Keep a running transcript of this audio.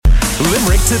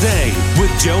Limerick Today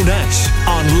with Joe Nash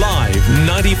on Live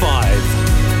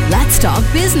 95. Let's talk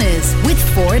business with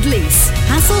Ford Lease.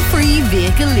 Hassle-free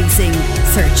vehicle leasing.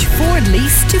 Search Ford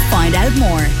Lease to find out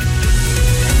more.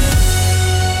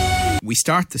 We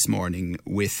start this morning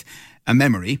with a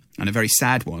memory, and a very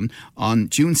sad one. On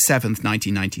June 7th,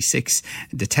 1996,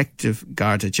 Detective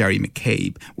Garda Jerry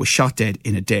McCabe was shot dead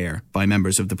in Adare by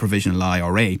members of the Provisional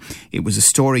IRA. It was a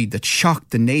story that shocked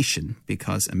the nation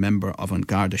because a member of An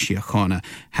Garda Síochána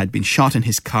had been shot in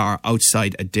his car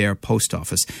outside Adare post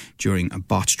office during a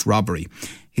botched robbery.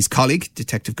 His colleague,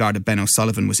 Detective Garda Ben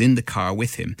O'Sullivan, was in the car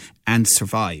with him and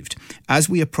survived. As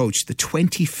we approach the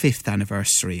 25th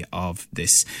anniversary of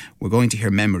this, we're going to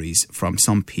hear memories from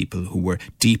some people who were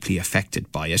deeply affected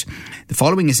by it. The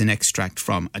following is an extract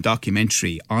from a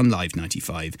documentary on Live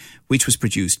 95, which was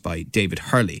produced by David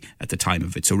Hurley at the time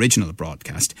of its original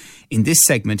broadcast. In this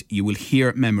segment, you will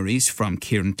hear memories from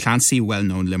Kieran Clancy,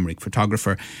 well-known Limerick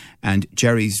photographer, and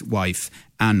Jerry's wife,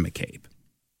 Anne McCabe.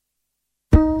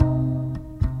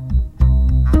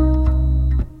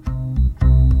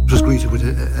 Was greeted with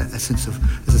a sense of,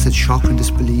 as I said, shock and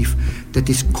disbelief that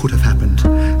this could have happened,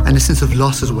 and a sense of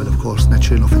loss as well, of course,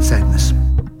 naturally enough, and sadness.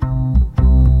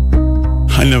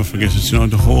 I'll never forget it. You know,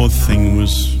 the whole thing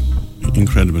was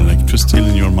incredible. Like, just still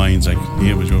in your minds, like,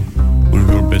 here was one of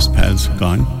your best pals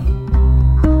gone.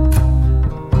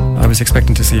 I was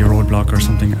expecting to see a roadblock or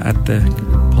something at the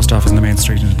post office in the main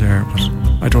street in Adare, but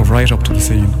I drove right up to the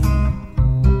scene.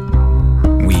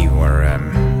 We were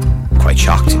quite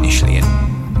shocked initially, and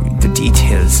the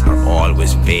details are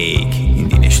always vague in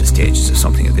the initial stages of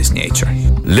something of this nature.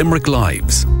 Limerick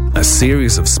Lives, a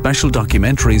series of special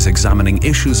documentaries examining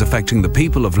issues affecting the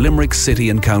people of Limerick City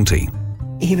and County.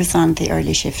 He was on the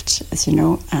early shift, as you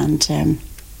know, and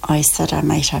I said I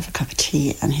might have a cup of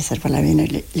tea, and he said, well, I'm in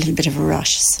a little bit of a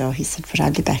rush, so he said, but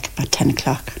I'll be back about 10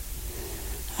 o'clock.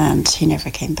 And he never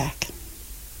came back.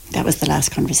 That was the last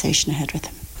conversation I had with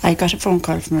him. I got a phone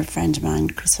call from a friend of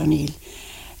mine, Chris O'Neill.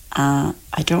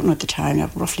 I don't know at the time,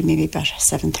 roughly maybe about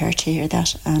 7:30 or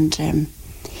that, and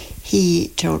he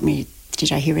told me,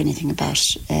 did I hear anything about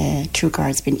 2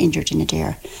 guards being injured in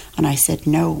Adare? And I said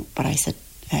no, but I said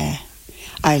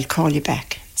I'll call you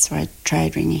back. So I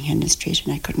tried ringing Henry Street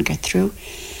and I couldn't get through,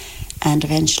 and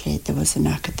eventually there was a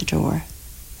knock at the door,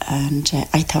 and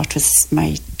I thought it was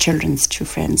my children's 2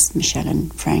 friends, Michelle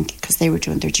and Frank, because they were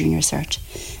doing their junior cert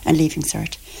and leaving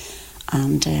cert,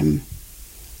 and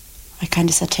I kind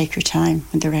of said, take your time,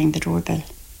 when they rang the doorbell.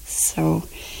 So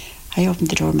I opened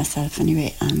the door myself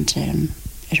anyway, and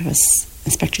it was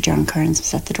Inspector John Kearns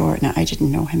was at the door. Now, I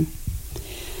didn't know him,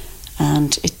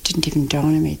 and it didn't even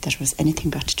dawn on me that it was anything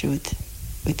got to do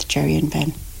with Jerry and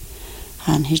Ben.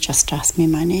 And he just asked me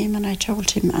my name, and I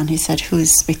told him, and he said,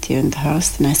 who's with you in the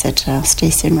house? And I said,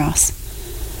 Stacey and Ross.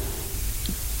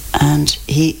 And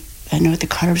I know the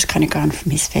colour was kind of gone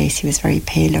from his face. He was very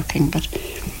pale looking, but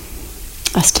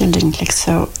I still didn't click.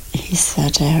 So he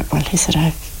said, I have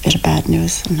a bit of bad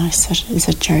news. And I said, is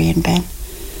it Jerry and Ben?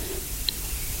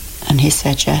 And he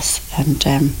said yes, and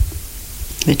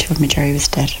they told me Jerry was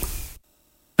dead.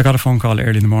 I got a phone call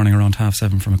early in the morning around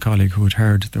 7:30 from a colleague who had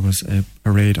heard there was a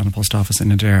raid on a post office in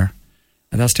Adare.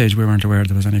 At that stage we weren't aware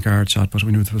there was any guard shot, but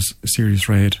we knew there was a serious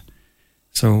raid.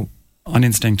 So on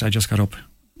instinct I just got up,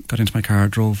 got into my car,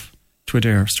 drove to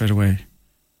Adare straight away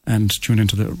and tuned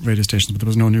into the radio stations, but there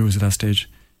was no news at that stage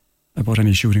about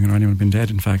any shooting or anyone being dead.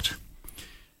 In fact,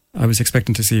 I was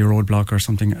expecting to see a roadblock or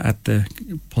something at the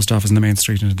post office in the main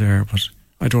street in Adare, but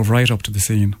I drove right up to the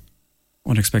scene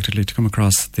unexpectedly to come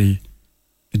across the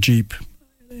Jeep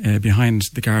behind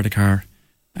the Garda car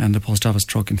and the post office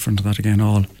truck in front of that again,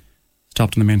 all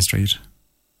stopped in the main street.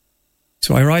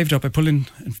 So I arrived up, I pulled in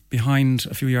behind,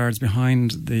 a few yards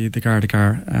behind the Garda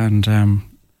car, and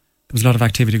there was a lot of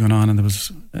activity going on, and there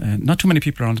was not too many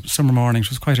people around. Summer morning, it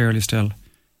was quite early still.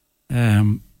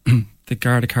 The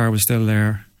Garda car was still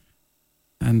there,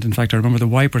 and in fact I remember the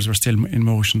wipers were still in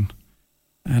motion,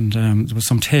 and there was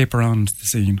some tape around the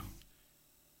scene.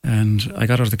 And I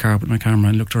got out of the car with my camera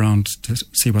and looked around to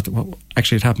see what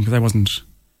actually had happened, because I wasn't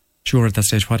sure at that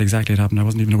stage what exactly had happened. I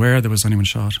wasn't even aware there was anyone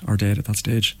shot or dead at that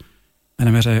stage. And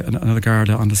I met another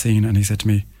guard on the scene, and he said to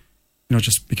me,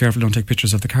 just be careful, don't take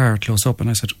pictures of the car close up.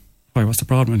 And I said, why, what's the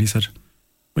problem? And he said,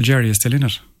 well, Jerry is still in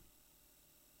it.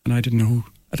 And I didn't know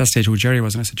at that stage who Jerry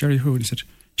was. And I said, Jerry who? And he said,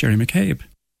 Jerry McCabe.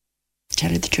 To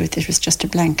tell you the truth, it was just a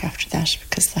blank after that,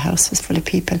 because the house was full of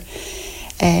people.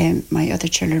 My other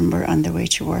children were on their way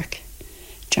to work.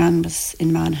 John was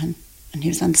in Monaghan, and he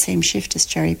was on the same shift as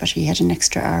Jerry, but he had an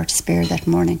extra hour to spare that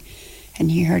morning, and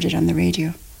he heard it on the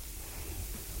radio.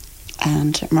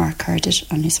 And Mark heard it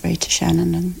on his way to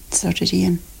Shannon, and so did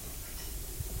Ian.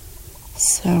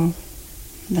 So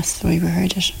that's the way we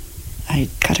heard it. I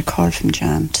got a call from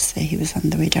John to say he was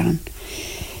on the way down.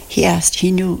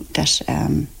 He knew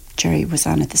that Jerry was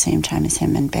on at the same time as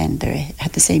him and Ben. They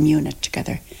had the same unit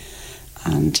together.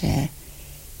 And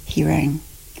he rang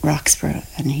Roxborough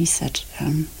and he said,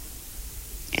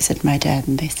 is it my dad?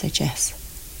 And they said yes.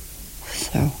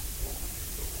 So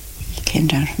he came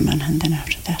down from Monaghan then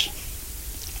after that.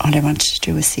 All I wanted to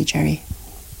do was see Jerry,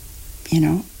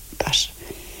 but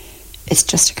it's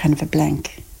just a kind of a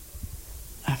blank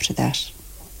after that.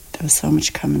 There was so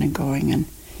much coming and going,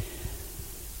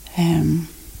 and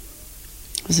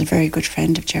was a very good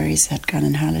friend of Jerry's had gone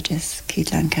on holidays,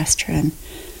 Keith Lancaster, and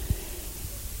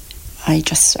I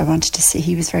wanted to see.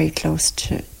 He was very close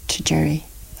to Jerry,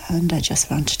 and I just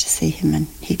wanted to see him, and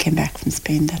he came back from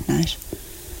Spain that night.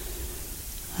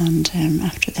 And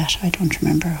after that I don't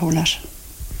remember a whole lot.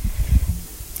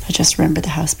 I just remember the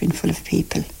house being full of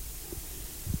people,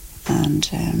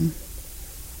 and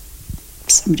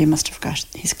somebody must have got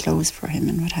his clothes for him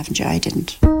and what haven't you. I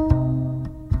didn't.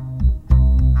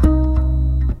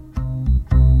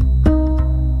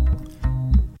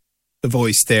 The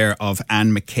voice there of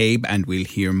Anne McCabe, and we'll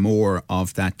hear more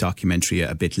of that documentary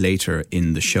a bit later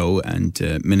in the show. And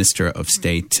Minister of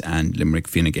State and Limerick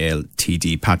Fine Gael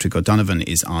TD Patrick O'Donovan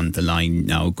is on the line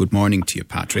now. Good morning to you,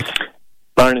 Patrick.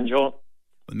 Morning, Joe.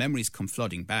 Well, memories come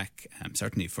flooding back,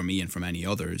 certainly for me and for many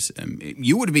others.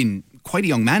 You would have been quite a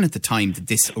young man at the time that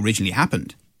this originally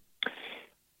happened.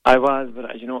 I was, but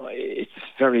it's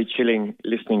very chilling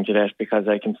listening to that, because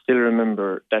I can still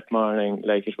remember that morning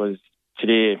like it was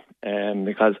today,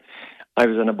 because I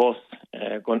was on a bus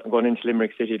going into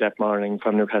Limerick City that morning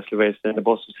from Newcastle West, and the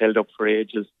bus was held up for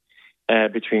ages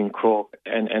between Croke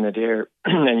and Adair.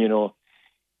 And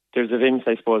there's events,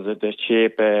 I suppose, that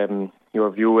shape your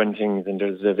view and things, and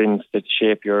there's events that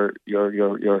shape your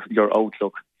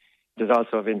outlook. There's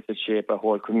also events that shape a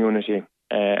whole community,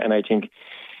 and I think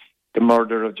the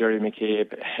murder of Jerry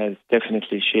McCabe has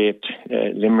definitely shaped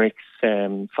Limerick's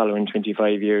following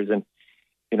 25 years. And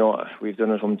we've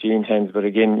done it umpteen times, but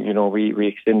again, we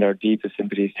extend our deepest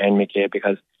sympathies to Anne McCabe,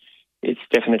 because it's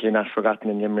definitely not forgotten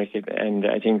in Limerick. And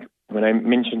I think when I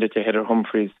mentioned it to Heather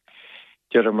Humphreys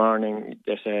the other morning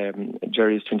that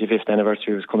Jerry's 25th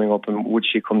anniversary was coming up and would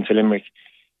she come to Limerick,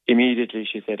 immediately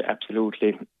she said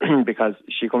absolutely, because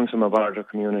she comes from a border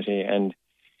community and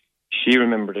she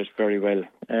remembered it very well,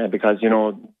 because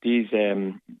these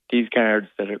guards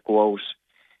that go out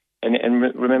and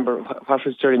remember, what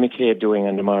was Jerry McCabe doing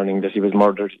on the morning that he was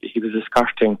murdered? He was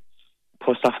escorting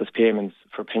post office payments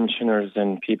for pensioners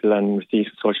and people on receipt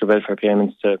of social welfare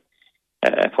payments to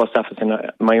a post office in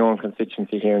my own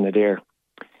constituency here in Adair.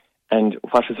 And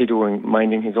what was he doing?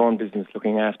 Minding his own business,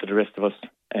 looking after the rest of us.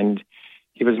 And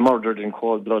he was murdered in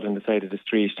cold blood on the side of the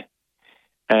street.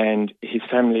 And his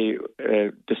family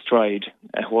destroyed,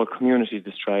 a whole community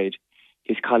destroyed,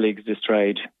 his colleagues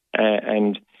destroyed.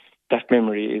 And that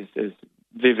memory is as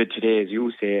vivid today as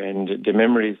you say, and the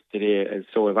memories today is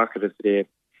so evocative today.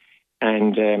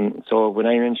 And so when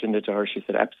I mentioned it to her, she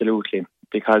said absolutely,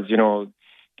 because,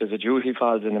 there's a duty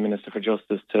falls on the Minister for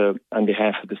Justice on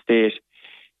behalf of the state,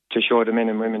 to show the men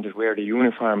and women that wear the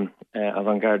uniform of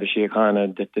An Garda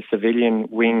Síochána that the civilian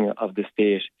wing of the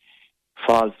state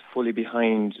falls fully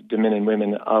behind the men and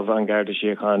women of An Garda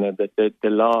Síochána, that the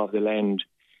law of the land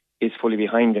is fully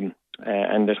behind them,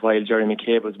 and that while Jerry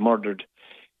McCabe was murdered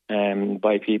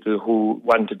by people who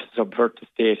wanted to subvert the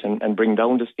state and bring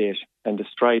down the state and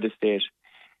destroy the state,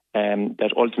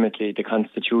 that ultimately the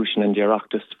Constitution and the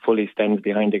Oireachtas fully stands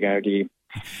behind the Gardaí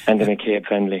and the McCabe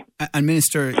family. And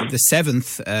Minister, the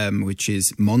 7th, which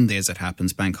is Monday as it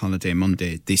happens, Bank Holiday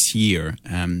Monday this year,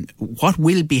 what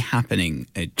will be happening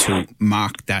to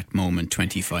mark that moment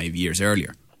 25 years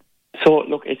earlier? So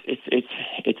look,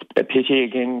 it's a pity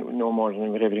again, no more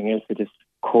than with everything else with this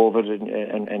COVID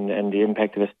and the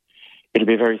impact of it. It'll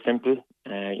be very simple.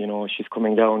 She's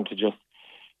coming down to just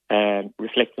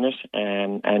reflect on it,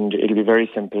 and it'll be very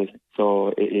simple.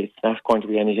 So it's not going to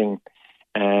be anything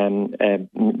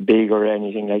big or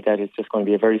anything like that. It's just going to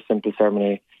be a very simple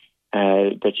ceremony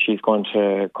that she's going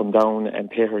to come down and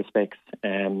pay her respects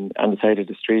on the side of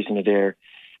the street in Adair,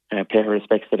 pay her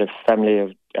respects to the family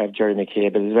of Jerry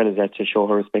McCabe, as well as that to show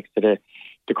her respects to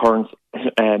the current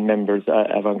members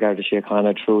of An Garda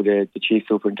Síochána through the Chief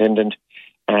Superintendent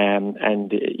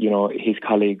and his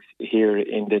colleagues here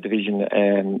in the division,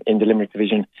 in the Limerick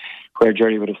division, where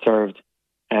Jerry would have served.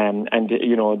 And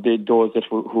those that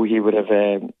who he would have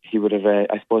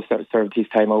I suppose served his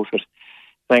time out with.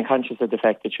 And I'm conscious of the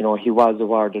fact that he was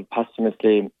awarded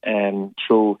posthumously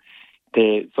through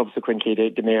subsequently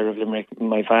the Mayor of Limerick,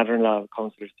 my father-in-law,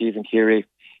 Councillor Stephen Keary,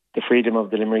 the freedom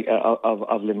of the Limerick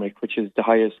of Limerick, which is the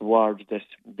highest award that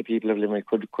the people of Limerick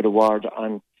could award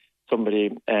on somebody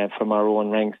from our own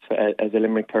ranks as a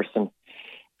Limerick person.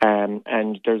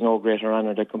 And there's no greater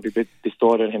honour that can be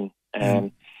bestowed on him.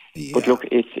 But look,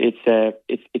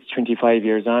 it's 25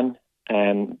 years on,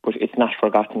 but it's not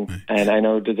forgotten. And I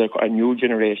know there's a new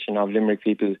generation of Limerick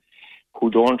people who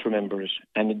don't remember it,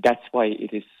 and that's why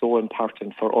it is so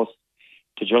important for us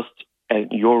to just.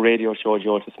 Your radio show,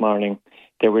 Joe, this morning,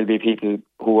 there will be people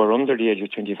who are under the age of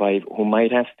 25 who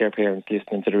might ask their parents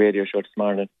listening to the radio show this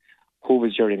morning, who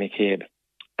was Jerry McCabe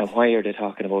and why are they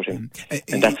talking about him?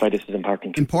 And that's why this is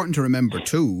important. Important to remember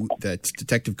too that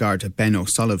Detective Garda Ben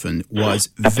O'Sullivan was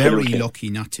very lucky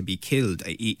not to be killed.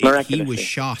 He was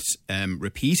shot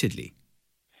repeatedly.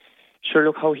 Sure,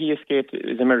 look, how he escaped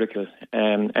is a miracle.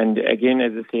 And again,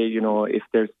 as I say,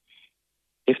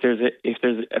 if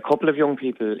there's a couple of young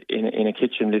people in a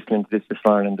kitchen listening to this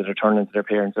morning that are turning to their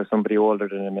parents or somebody older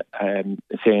than them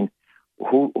saying,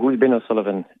 who's Ben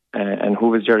O'Sullivan and who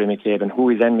was Jerry McCabe and who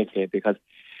is Anne McCabe? Because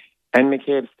Anne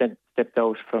McCabe stepped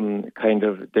out from kind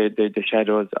of the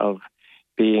shadows of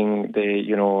being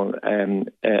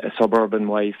a suburban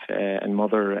wife and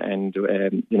mother and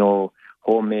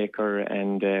homemaker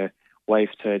and wife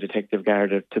to Detective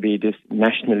Garda to be this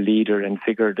national leader and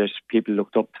figure that people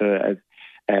looked up to as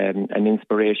an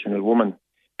inspirational woman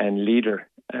and leader,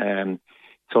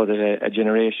 so that a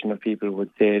generation of people would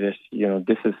say that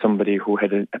this is somebody who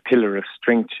had a pillar of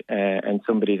strength and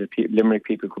somebody that Limerick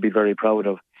people could be very proud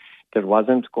of. That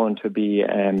wasn't going to be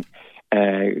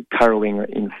carrowing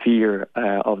in fear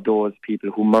of those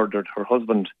people who murdered her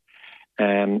husband.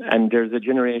 And there's a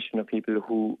generation of people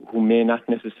who may not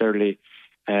necessarily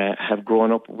have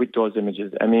grown up with those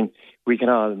images. I mean, we can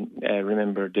all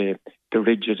remember the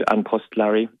rigid An Post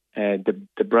Larry,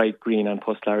 the bright green An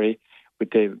Post Larry with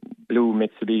the blue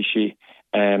Mitsubishi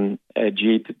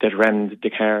Jeep that rammed the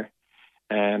car.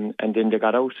 And then they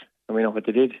got out, and we know what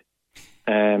they did.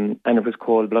 And it was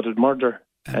cold-blooded murder.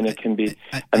 And it can be,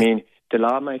 the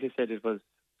law might have said it was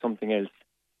something else.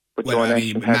 But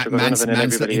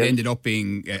it ended up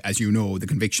being, as you know, the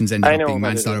convictions ended up being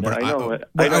manslaughter.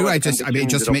 Just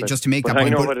to make that point. I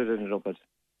know what it ended up with.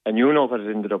 And you know what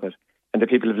it ended up with. And the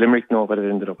people of Limerick know what it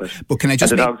ended up with. But can I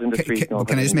just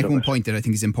make one point that I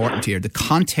think is important here? The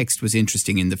context was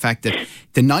interesting in the fact that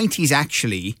the 90s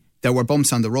actually, there were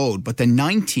bumps on the road, but the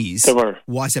 90s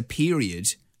was a period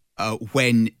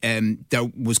when there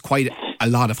was quite a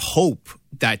lot of hope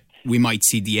that we might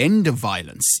see the end of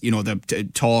violence. The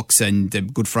talks and the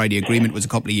Good Friday Agreement was a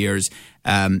couple of years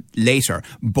later.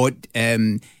 But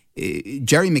Jerry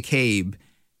McCabe,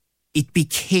 it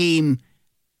became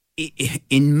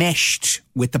enmeshed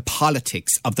with the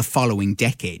politics of the following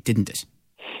decade, didn't it?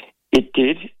 It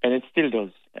did, and it still does.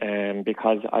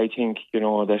 Because I think, that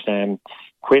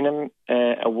when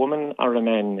a woman or a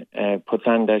man puts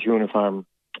on that uniform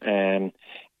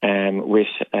with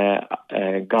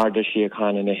Garda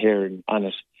Síochána and a heron on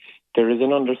it, there is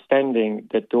an understanding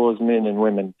that those men and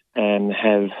women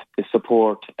have the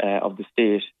support of the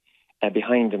state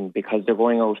behind them, because they're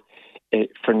going out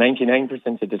for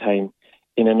 99% of the time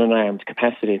in an unarmed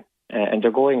capacity, and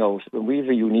they're going out. We have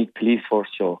a unique police force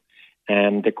show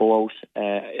that go out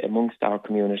amongst our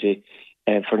community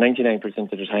for 99% of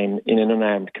the time in an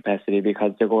unarmed capacity,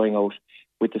 because they're going out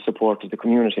with the support of the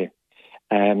community.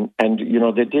 And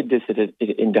they did this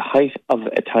in the height of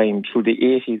a time through the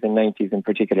 80s and 90s in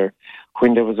particular,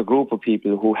 when there was a group of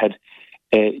people who had,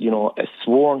 a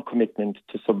sworn commitment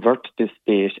to subvert the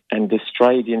state and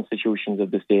destroy the institutions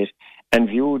of the state, and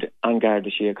viewed An Garda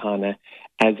Síochána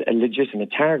as a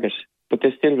legitimate target. But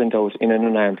they still went out in an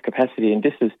unarmed capacity. And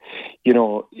this is,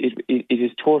 it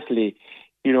is totally,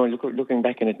 looking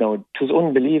back on it now, it was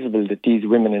unbelievable that these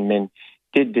women and men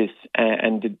did this,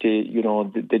 and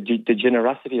the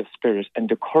generosity of spirit and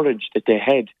the courage that they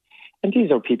had. And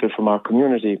these are people from our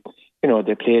community.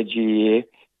 They played GAA.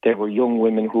 There were young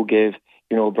women who gave,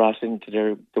 brought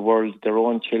into the world their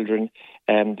own children.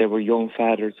 There were young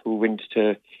fathers who went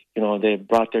to, they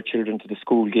brought their children to the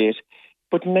school gate.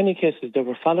 But in many cases, they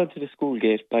were followed to the school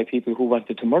gate by people who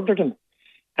wanted to murder them.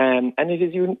 And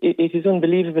it is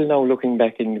unbelievable now, looking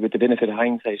back with the benefit of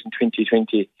hindsight in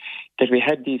 2020, that we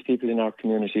had these people in our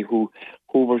community who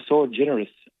were so generous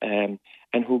and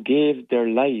who gave their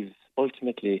lives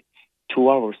ultimately to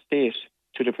our state,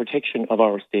 to the protection of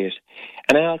our state.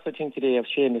 And I also think today of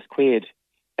Seamus Quaid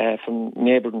from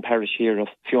neighbouring parish here of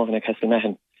Fiona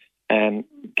Castlemahan,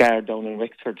 guard down in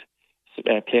Wexford,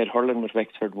 played hurling with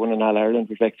Wexford, won an All-Ireland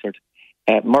with Wexford,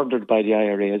 murdered by the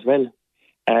IRA as well.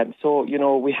 So,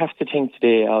 we have to think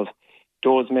today of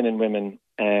those men and women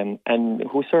and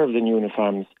who served in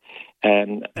uniforms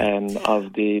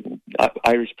of the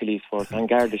Irish police force on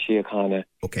Garda Síochána,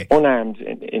 unarmed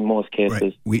in most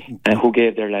cases, who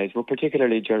gave their lives, were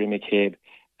particularly Jerry McCabe,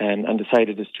 on the side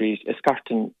of the street,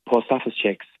 escorting post office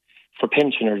checks for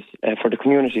pensioners, for the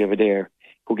community over there,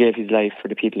 who gave his life for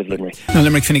the people of Limerick. Now,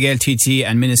 Limerick Fine Gael TT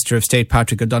and Minister of State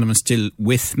Patrick O'Donovan still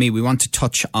with me. We want to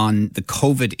touch on the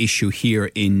COVID issue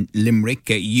here in Limerick.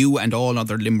 You and all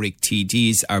other Limerick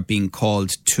TDs are being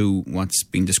called to what's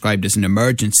been described as an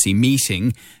emergency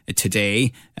meeting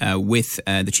today with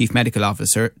the Chief Medical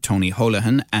Officer, Tony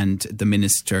Holohan, and the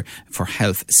Minister for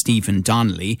Health, Stephen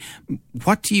Donnelly.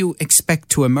 What do you expect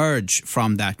to emerge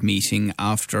from that meeting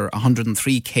after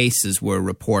 103 cases were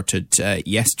reported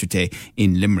yesterday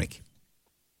in Limerick?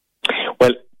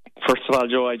 Well, first of all,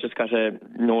 Joe, I just got a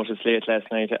notice late last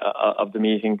night of the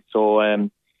meeting. So,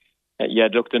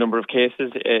 look, the number of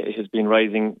cases has been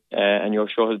rising, and your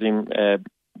show has been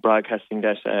broadcasting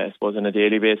that, I suppose, on a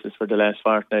daily basis for the last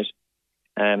fortnight.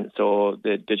 So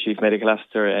the Chief Medical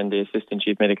Officer and the Assistant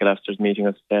Chief Medical Officer is meeting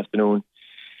us this afternoon.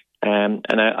 And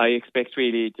I expect,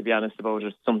 really, to be honest about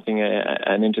it, something,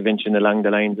 an intervention along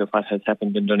the lines of what has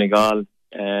happened in Donegal,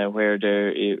 where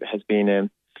there has been,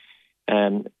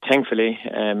 thankfully,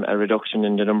 a reduction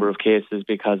in the number of cases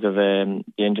because of the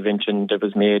intervention that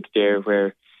was made there,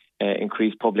 where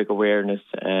increased public awareness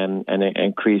and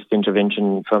increased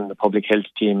intervention from the public health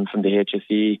team, from the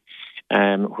HSE,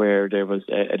 where there was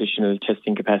additional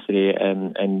testing capacity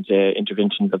and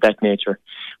interventions of that nature.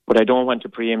 But I don't want to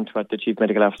preempt what the Chief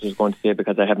Medical Officer is going to say,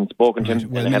 because I haven't spoken to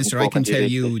him. Well, Minister, I can tell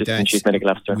you that Chief Medical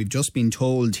Officer. We've just been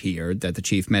told here that the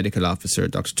Chief Medical Officer,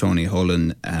 Dr. Tony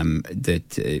Holohan,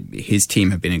 that his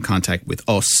team have been in contact with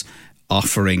us,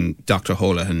 offering Dr.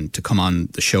 Holohan to come on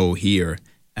the show here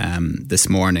this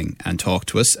morning and talk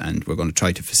to us, and we're going to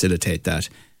try to facilitate that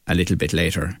a little bit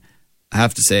later. I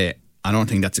have to say, I don't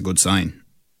think that's a good sign.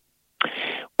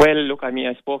 Well, look, I mean,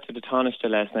 I spoke to the Taoiseach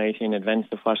last night in advance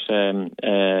of what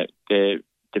the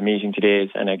meeting today is,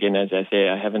 and again, as I say,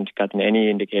 I haven't gotten any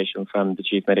indication from the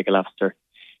Chief Medical Officer.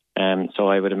 So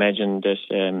I would imagine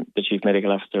that the Chief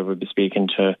Medical Officer would be speaking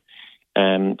to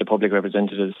the public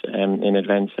representatives in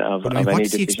advance of any decision. What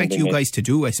does he expect you guys to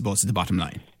do, I suppose, is the bottom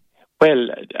line? Well,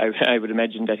 I would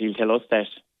imagine that he'll tell us that,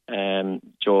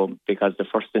 Joe, because the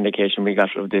first indication we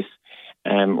got of this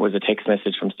was a text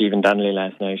message from Stephen Donnelly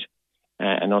last night.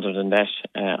 And other than that,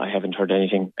 I haven't heard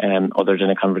anything other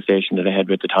than a conversation that I had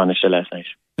with the Taoiseach last night.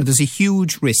 Now, there's a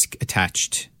huge risk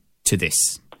attached to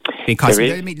this. Because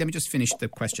let me just finish the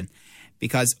question.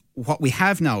 Because what we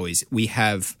have now is we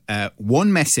have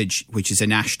one message, which is a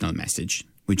national message,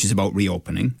 which is about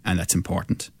reopening, and that's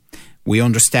important. We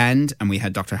understand, and we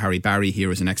had Dr. Harry Barry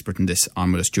here as an expert in this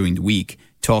on with us during the week,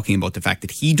 talking about the fact that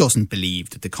he doesn't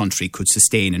believe that the country could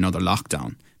sustain another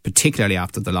lockdown, particularly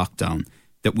after the lockdown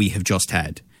that we have just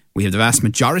had. We have the vast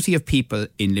majority of people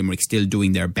in Limerick still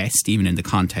doing their best, even in the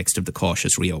context of the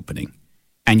cautious reopening.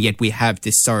 And yet we have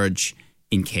this surge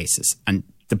in cases. And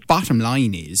the bottom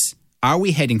line is, are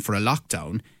we heading for a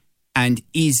lockdown? And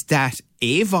is that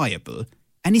viable?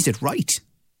 And is it right?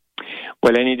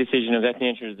 Well, any decision of that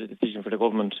nature is a decision for the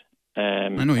government. I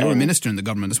know you're a minister in the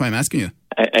government, that's why I'm asking you.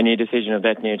 Any decision of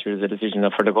that nature is a decision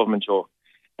for the government, Joe.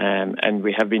 And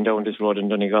we have been down this road in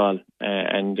Donegal,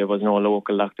 and there was no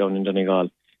local lockdown in Donegal.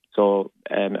 So,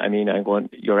 I mean,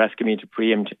 you're asking me to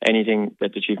preempt anything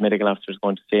that the Chief Medical Officer is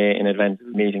going to say in advance of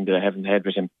the meeting that I haven't had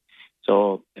with him.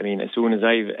 So, I mean, as soon as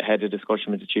I've had a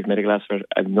discussion with the Chief Medical Officer,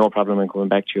 I have no problem in coming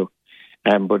back to you.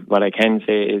 But what I can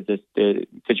say is that the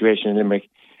situation in Limerick,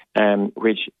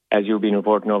 which, as you've been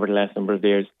reporting over the last number of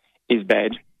years, is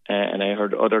bad. And I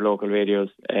heard other local radios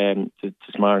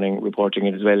this morning reporting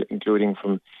it as well, including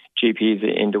from GPs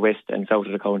in the west and south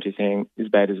of the county saying it's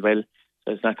bad as well.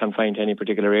 So it's not confined to any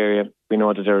particular area. We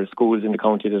know that there are schools in the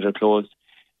county that are closed,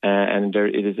 and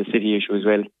it is a city issue as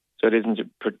well. So it isn't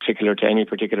particular to any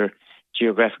particular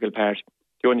geographical part.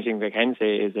 The only thing I can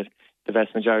say is that the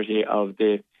vast majority of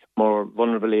the more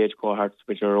vulnerable age cohorts,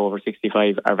 which are over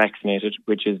 65, are vaccinated,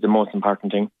 which is the most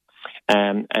important thing.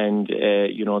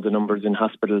 The numbers in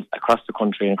hospitals across the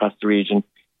country and across the region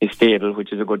is stable,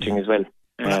 which is a good thing as well.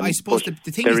 Well, I suppose the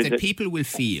thing is that people will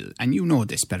feel, and you know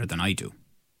this better than I do,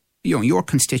 your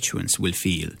constituents will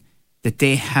feel that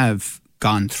they have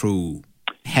gone through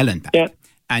hell and back,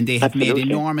 and they have made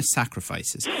enormous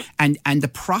sacrifices. And the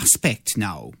prospect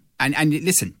now, and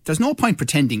listen, there's no point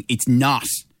pretending it's not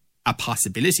a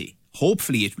possibility.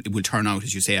 Hopefully it will turn out,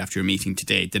 as you say, after your meeting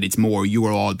today, that it's more you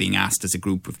are all being asked as a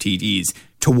group of TDs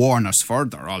to warn us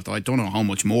further, although I don't know how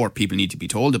much more people need to be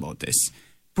told about this.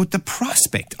 But the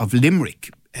prospect of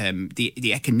Limerick,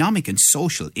 the economic and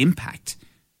social impact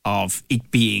of it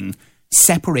being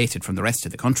separated from the rest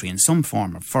of the country in some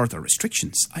form of further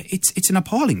restrictions. It's an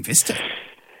appalling vista.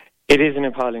 It is an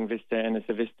appalling vista, and it's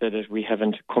a vista that we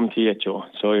haven't come to yet, Joe.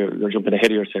 So you're jumping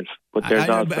ahead of yourself. But there's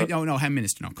no,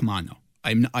 Minister, no, come on, no.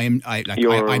 I'm not. I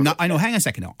know. Hang on a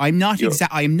second. No, I'm not.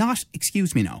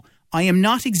 Excuse me. No, I am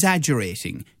not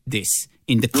exaggerating this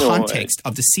in the context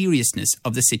of the seriousness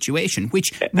of the situation,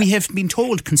 which we have been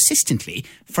told consistently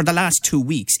for the last 2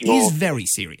 weeks is very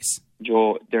serious.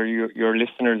 Joe, your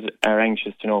listeners are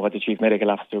anxious to know what the Chief Medical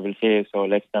Officer will say, so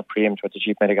let's not preempt what the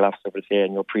Chief Medical Officer will say,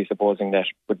 and you're presupposing that.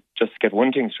 But just get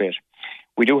one thing straight.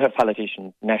 We do have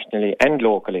politicians nationally and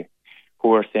locally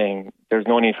who are saying there's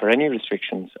no need for any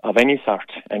restrictions of any sort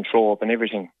and throw up and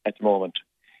everything at the moment.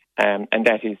 And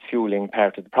that is fueling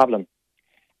part of the problem.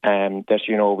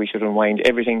 That, we should unwind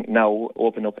everything now,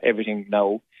 open up everything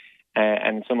now.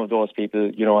 And some of those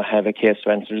people, have a case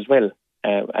to answer as well.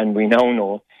 And we now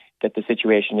know that the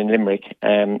situation in Limerick,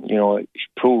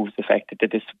 proves the fact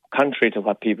that this, contrary to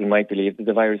what people might believe, that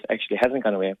the virus actually hasn't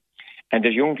gone away. And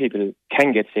that young people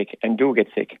can get sick and do get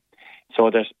sick. So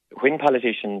that when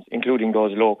politicians, including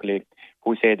those locally,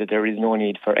 who say that there is no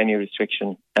need for any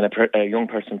restriction and a young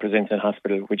person presents in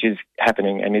hospital, which is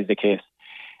happening and is the case,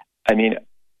 I mean,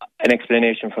 an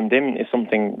explanation from them is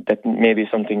something that maybe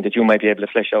something that you might be able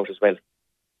to flesh out as well.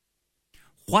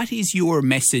 What is your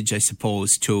message, I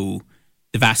suppose, to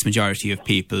the vast majority of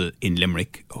people in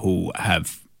Limerick who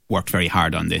have worked very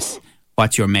hard on this?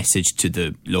 What's your message to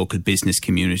the local business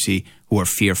community who are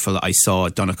fearful? I saw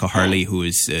Donncha Hurley, who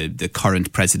is the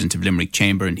current president of Limerick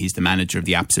Chamber, and he's the manager of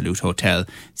the Absolute Hotel,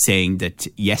 saying that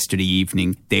yesterday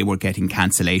evening they were getting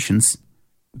cancellations,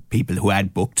 people who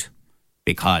had booked,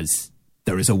 because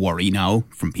there is a worry now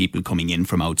from people coming in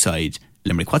from outside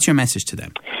Limerick. What's your message to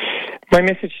them? My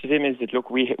message to them is that, look,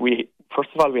 we first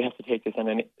of all, we have to take this on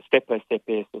a step-by-step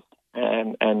basis.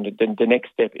 And the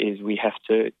next step is we have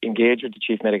to engage with the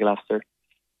Chief Medical Officer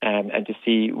and to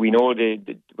see, we know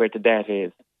where the data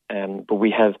is, but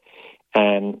we have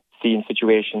seen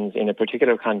situations in a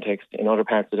particular context in other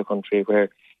parts of the country where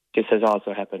this has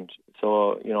also happened.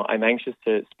 So, I'm anxious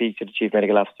to speak to the Chief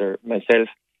Medical Officer myself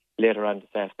later on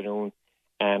this afternoon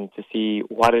to see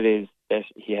what it is that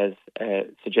he has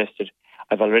suggested.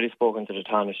 I've already spoken to the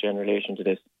Taoiseach in relation to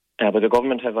this, but the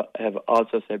government have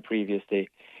also said previously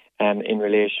in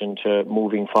relation to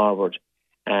moving forward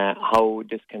how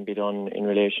this can be done in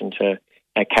relation to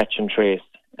catch and trace.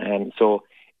 So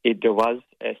there was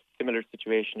a similar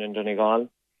situation in Donegal,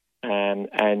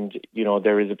 and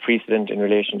there is a precedent in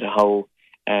relation to how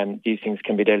these things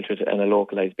can be dealt with on a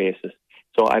localised basis.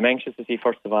 So I'm anxious to see,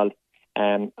 first of all,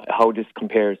 how this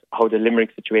compares, how the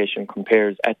Limerick situation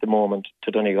compares at the moment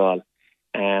to Donegal.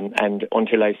 And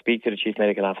until I speak to the Chief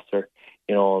Medical Officer,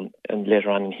 and later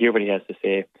on and hear what he has to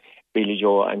say, really,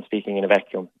 Joe, I'm speaking in a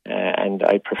vacuum, and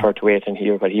I prefer to wait and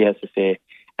hear what he has to say.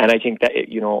 And I think that,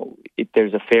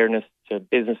 there's a fairness to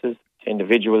businesses, to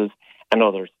individuals and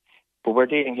others. But we're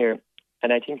dealing here,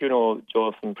 and I think, Joe,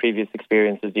 from previous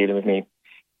experiences dealing with me,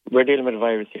 we're dealing with a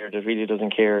virus here that really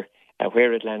doesn't care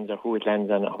where it lands or who it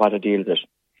lands on or what it deals with.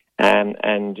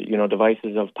 And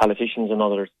devices of politicians and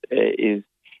others is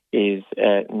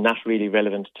not really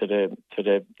relevant to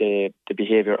the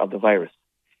behaviour of the virus.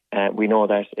 We know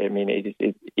that. I mean,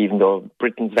 even though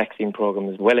Britain's vaccine programme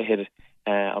is well ahead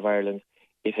of Ireland,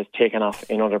 it has taken off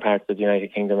in other parts of the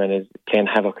United Kingdom and is playing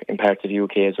havoc in parts of the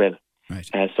UK as well.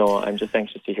 Right. So I'm just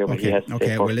anxious to hear what he has to say.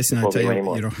 Okay, well, listen, I'll tell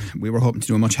you, we were hoping to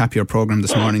do a much happier programme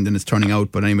this morning than it's turning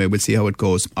out, but anyway, we'll see how it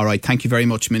goes. All right, thank you very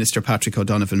much, Minister Patrick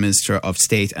O'Donovan, Minister of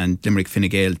State, and Limerick Fine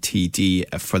Gael TD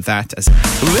for that.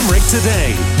 Limerick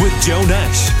Today with Joe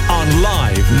Nash on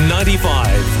Live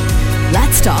 95.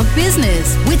 Let's talk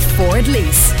business with Ford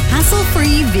Lease.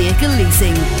 Hassle-free vehicle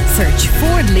leasing. Search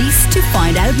Ford Lease to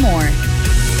find out more.